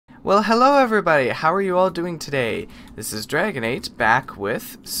Well, hello everybody! How are you all doing today? This is DragoNate back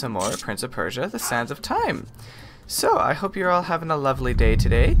with some more Prince of Persia, The Sands of Time. So, I hope you're all having a lovely day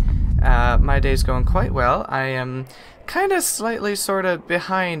today. My day's going quite well. I am kind of slightly sort of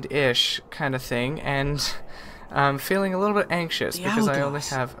behind-ish kind of thing, and I'm feeling a little bit anxious because I only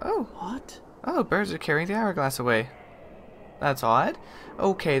have... Oh! What? Oh, birds are carrying the hourglass away. That's odd.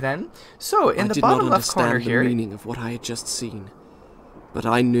 Okay then. So, in the bottom left corner here... I did not understand the meaning of what I had just seen. But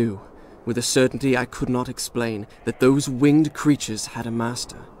I knew, with a certainty I could not explain, that those winged creatures had a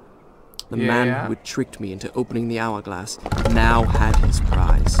master. The man who had tricked me into opening the hourglass now had his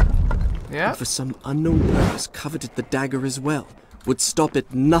prize. Yeah. And for some unknown purpose coveted the dagger as well, would stop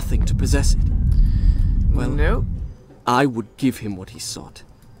at nothing to possess it. Well, nope. I would give him what he sought.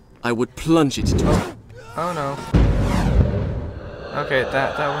 I would plunge it into him. Oh no. Okay,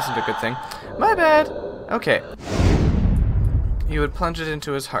 that wasn't a good thing. My bad! Okay. You would plunge it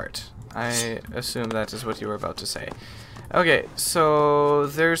into his heart. I assume that is what you were about to say. Okay, so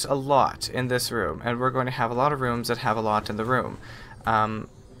there's a lot in this room, and we're going to have a lot of rooms that have a lot in the room. And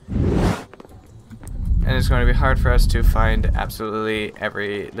it's going to be hard for us to find absolutely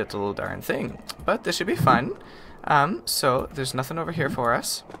every little darn thing. But this should be fun. So there's nothing over here for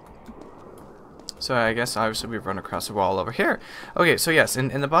us. So I guess obviously we run across a wall over here. Okay, so yes,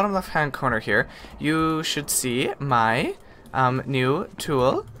 in the bottom left hand corner here, you should see my new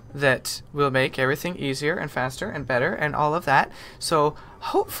tool that will make everything easier and faster and better and all of that. So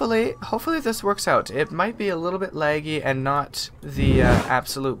hopefully this works out. It might be a little bit laggy and not the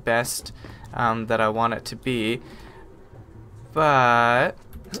absolute best that I want it to be, but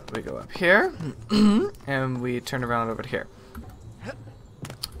we go up here and we turn around over to here.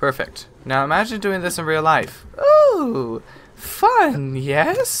 Perfect. Now imagine doing this in real life. Ooh, fun,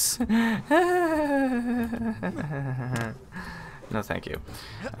 yes? No, thank you.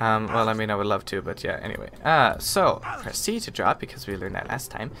 Well, I mean, I would love to, but yeah, anyway. So, press C to drop, because we learned that last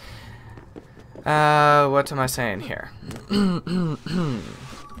time. What am I saying here?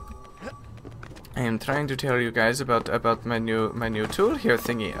 I am trying to tell you guys about my new tool here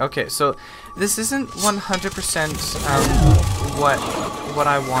thingy. Okay, so this isn't 100% what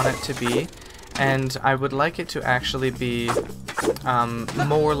I want it to be, and I would like it to actually be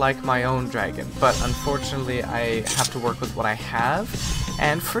more like my own dragon, but unfortunately I have to work with what I have,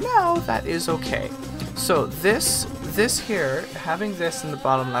 and for now that is okay. So this here, having this in the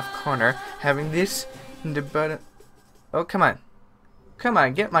bottom left corner, having this in the bottom... Oh, come on,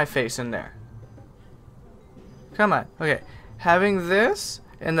 get my face in there. Come on. Okay, having this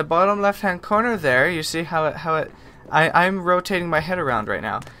in the bottom left hand corner there, you see how it I'm rotating my head around right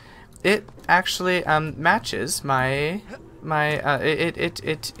now. It actually matches my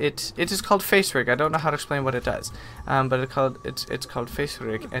it is called face rig. I don't know how to explain what it does, but it's called face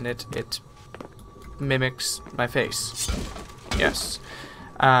rig, and it mimics my face. Yes.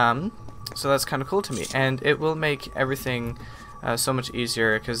 So that's kind of cool to me, and it will make everything so much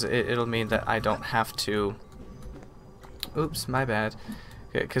easier, because it'll mean that I don't have to. Oops, my bad.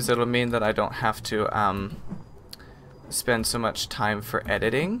 Because it'll mean that I don't have to spend so much time for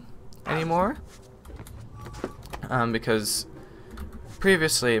editing anymore, because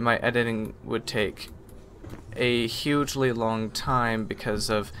previously my editing would take a hugely long time because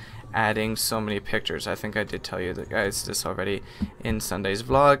of adding so many pictures. I think I did tell you guys this already in Sunday's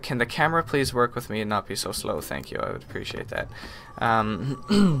vlog. Can the camera please work with me and not be so slow? Thank you, I would appreciate that.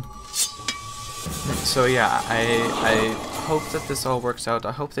 So yeah, I hope that this all works out.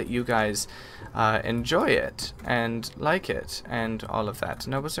 I hope that you guys enjoy it and like it and all of that.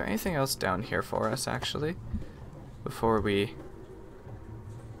 Now, was there anything else down here for us actually before we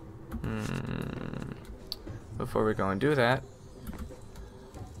go and do that?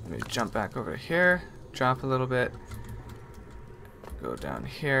 Let me jump back over here, drop a little bit, go down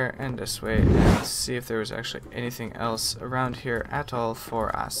here and this way, and see if there was actually anything else around here at all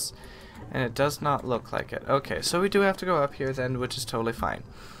for us. And it does not look like it. Okay, so we do have to go up here then, which is totally fine.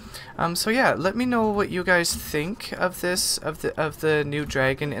 So yeah, let me know what you guys think of this, of the new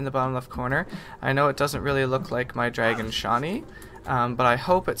dragon in the bottom left corner. I know it doesn't really look like my dragon Shawnee, but I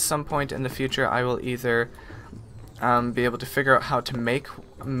hope at some point in the future I will either be able to figure out how to make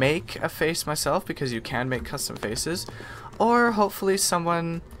a face myself, because you can make custom faces, or hopefully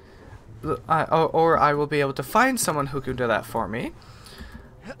someone, or I will be able to find someone who can do that for me.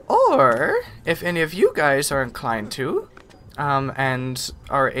 Or, if any of you guys are inclined to, and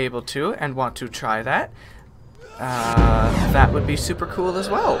are able to, and want to try that, that would be super cool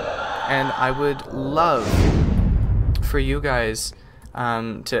as well. And I would love for you guys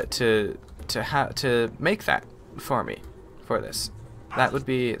to make that for me, for this. That would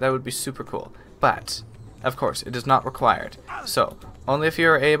be super cool. But of course, it is not required. So only if you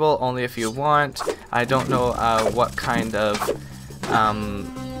are able, only if you want. I don't know what kind of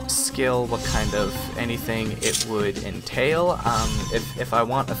skill, what kind of anything it would entail. If I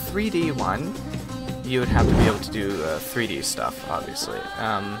want a 3D one, you would have to be able to do 3D stuff, obviously.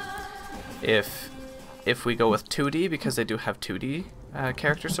 If we go with 2D, because they do have 2D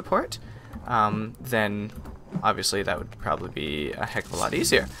character support, then obviously that would probably be a heck of a lot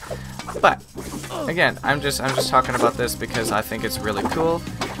easier. But again, I'm just talking about this because I think it's really cool,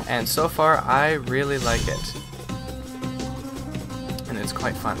 and so far I really like it, and it's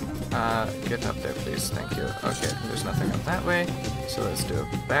quite fun. Get up there, please. Thank you. Okay, there's nothing up that way, so let's do a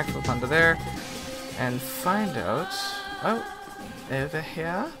backflip onto there and find out. Oh, over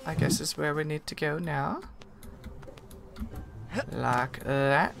here, I guess is where we need to go now. Like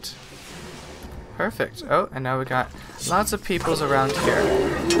that. Perfect. Oh, and now we got lots of peoples around here.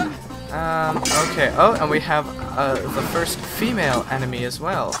 Okay. Oh, and we have the first female enemy as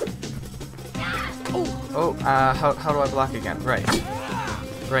well. Oh, how do I block again? Right.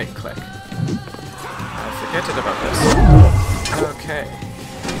 Right click. I forgetted about this. Okay.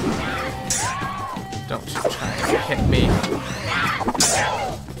 Don't you try to hit me.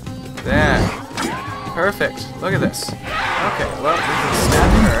 There. Perfect. Look at this. Okay, well, we can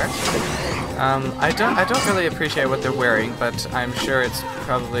stab her. I don't really appreciate what they're wearing, but I'm sure it's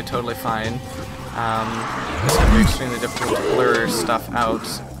probably totally fine. It's going to be extremely difficult to blur stuff out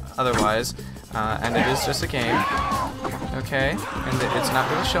otherwise, and it is just a game. Okay, and it's not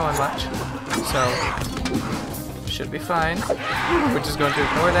really showing much, so should be fine. We're just going to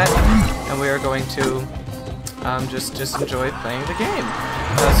ignore that, and we are going to just enjoy playing the game.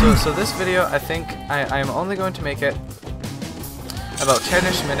 So this video, I think I am only going to make it about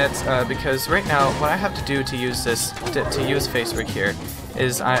 10ish minutes, because right now what I have to do to use this, to use Facebook here,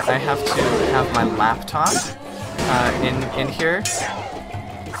 is I have to have my laptop in here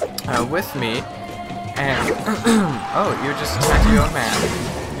with me, and oh, you just attacked your own man,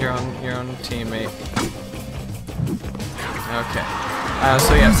 your own teammate. Okay,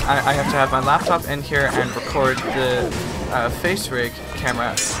 so yes, I have to have my laptop in here and record the face rig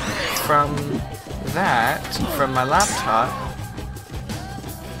camera from my laptop.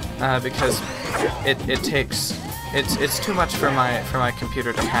 Because it's too much for my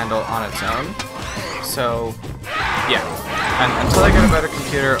computer to handle on its own. So yeah, and until I get a better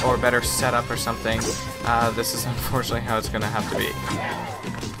computer or better setup or something, this is unfortunately how it's gonna have to be,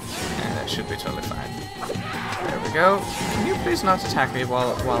 and it should be totally fine. There we go. Can you please not attack me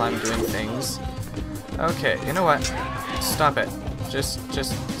while I'm doing things? Okay, you know what? Stop it. Just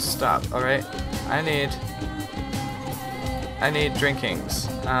stop. All right. I need drinkings.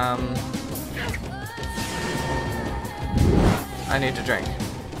 I need to drink.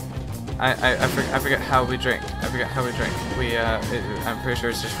 I forget how we drink. I forget how we drink. I'm pretty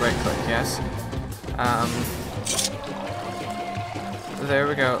sure it's just right click, yes? There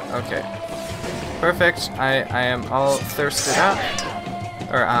we go. Okay. Perfect. I am all thirsted up.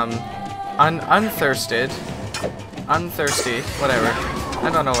 Or, unthirsted. Unthirsty. Whatever. I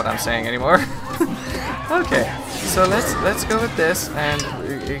don't know what I'm saying anymore. Okay. So let's go with this and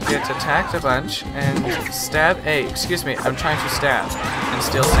get attacked a bunch and stab. Hey, excuse me, I'm trying to stab and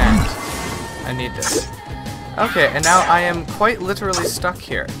steal sand. I need this. Okay, and now I am quite literally stuck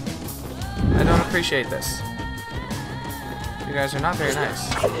here. I don't appreciate this. You guys are not very nice.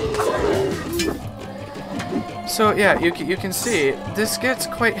 So yeah, you can see this gets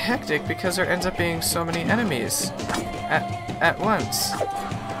quite hectic because there ends up being so many enemies at once,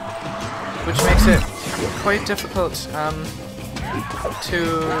 which makes it quite difficult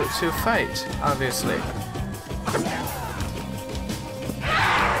to fight, obviously.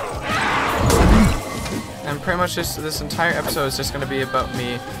 And pretty much this entire episode is just going to be about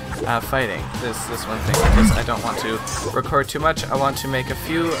me fighting this one thing, because I don't want to record too much. I want to make a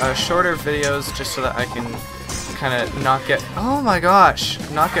few shorter videos just so that I can kind of not get, oh my gosh,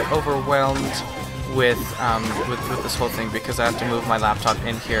 not get overwhelmed with this whole thing, because I have to move my laptop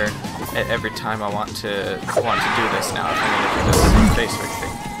in here at every time I want to do this now, if I'm going to do this Facebook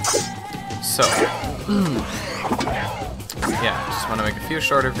thing. So yeah, just want to make a few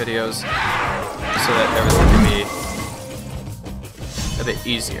shorter videos so that everything can be a bit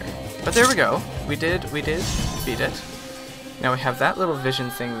easier. But there we go. We did beat it. Now we have that little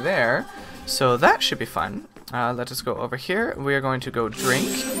vision thing there, so that should be fun. Let us go over here. We are going to go drink.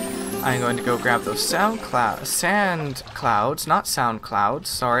 I'm going to go grab those sand clouds, not sound clouds.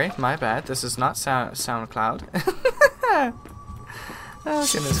 Sorry, my bad. This is not sound cloud. Oh,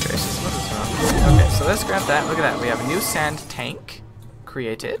 goodness gracious, what is wrong? Okay, so let's grab that. Look at that. We have a new sand tank.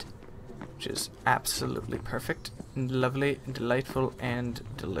 created, which is absolutely perfect, and lovely, and delightful, and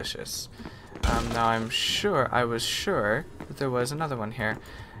delicious. Now I was sure that there was another one here,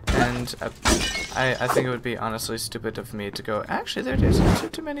 and I think it would be honestly stupid of me to go, actually there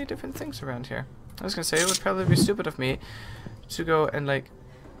isn't too many different things around here. I was gonna say it would probably be stupid of me to go and like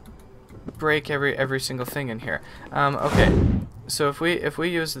break every single thing in here. Okay, so if we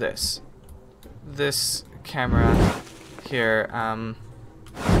use this camera here,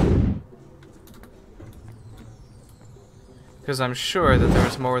 because I'm sure that there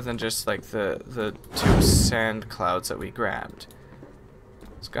was more than just like the 2 sand clouds that we grabbed.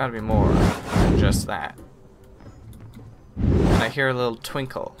 There's got to be more than just that. And I hear a little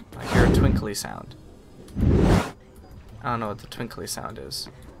twinkle. I hear a twinkly sound. I don't know what the twinkly sound is.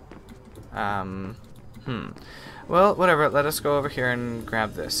 Well, whatever. Let us go over here and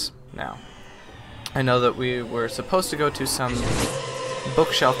grab this now. I know that we were supposed to go to some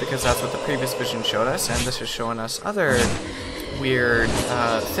bookshelf because that's what the previous vision showed us, and this is showing us other weird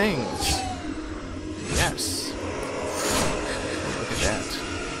things. Yes. Look at that.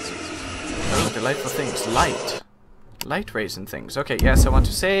 Oh, delightful things. Light rays and things. Okay, yes, I want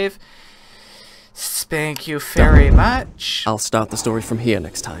to save. Thank you very much. I'll start the story from here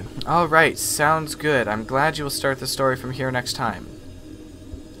next time. Alright, sounds good. I'm glad you will start the story from here next time.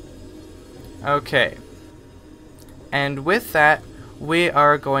 Okay. And with that, we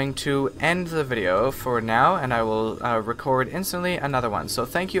are going to end the video for now, and I will record instantly another one. So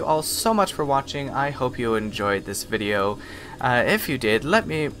thank you all so much for watching. I hope you enjoyed this video. If you did, let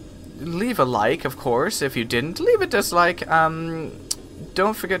me leave a like, of course. If you didn't, leave a dislike.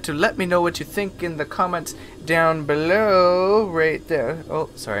 Don't forget to let me know what you think in the comments down below, right there. Oh,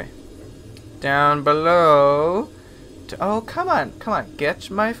 sorry. Down below. Oh, come on,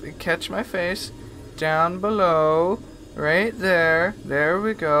 catch my face. Down below, right there. There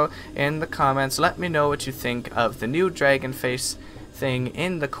we go. In the comments, let me know what you think of the new dragon face thing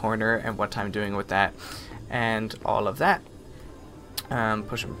in the corner and what I'm doing with that, and all of that.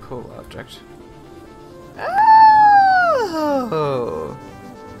 Push and pull object. Oh,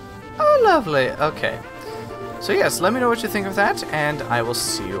 lovely. Okay. So yes, let me know what you think of that, and I will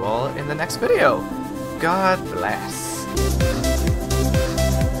see you all in the next video. God bless.